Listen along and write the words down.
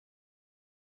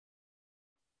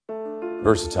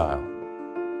Versatile,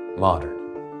 modern,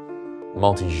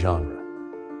 multi-genre,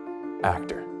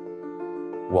 actor,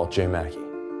 Walt J. Mackie,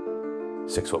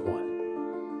 6'1".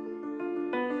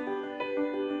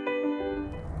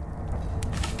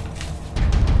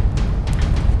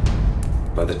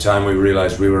 By the time we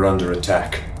realized we were under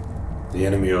attack, the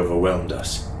enemy overwhelmed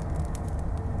us.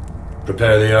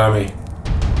 Prepare the army.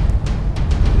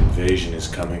 The invasion is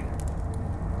coming.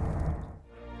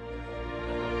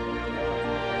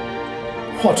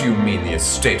 What do you mean the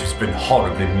estate has been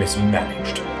horribly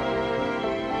mismanaged?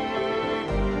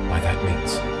 Why, that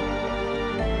means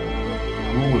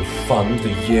who will fund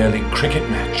the yearly cricket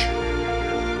match?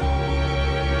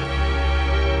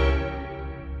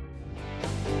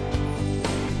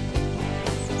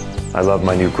 I love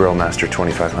my new Grill Master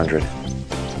 2500.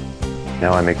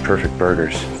 Now I make perfect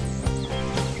burgers.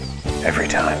 Every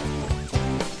time.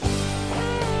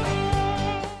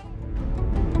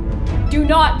 Do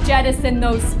not jettison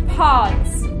those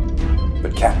pods!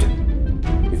 But Captain,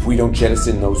 if we don't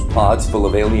jettison those pods full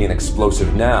of alien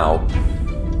explosive now,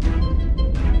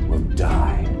 we'll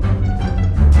die.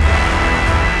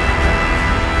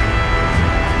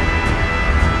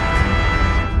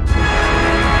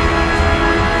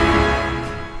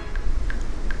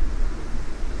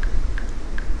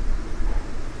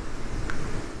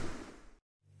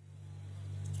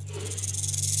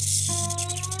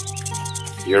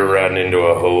 You're riding into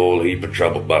a whole heap of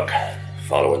trouble, Buck,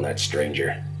 following that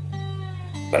stranger.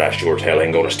 But I sure as hell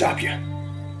ain't gonna stop you.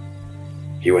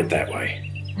 He went that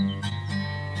way.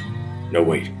 No,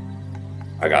 wait.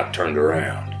 I got turned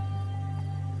around.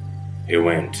 He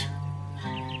went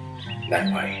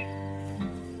that way.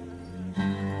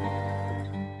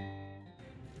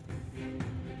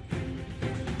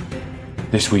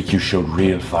 This week you showed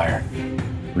real fire,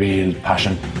 real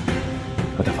passion,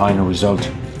 but the final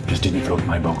result just didn't float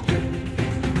my boat.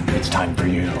 It's time for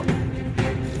you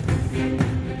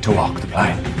to walk the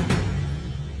plank.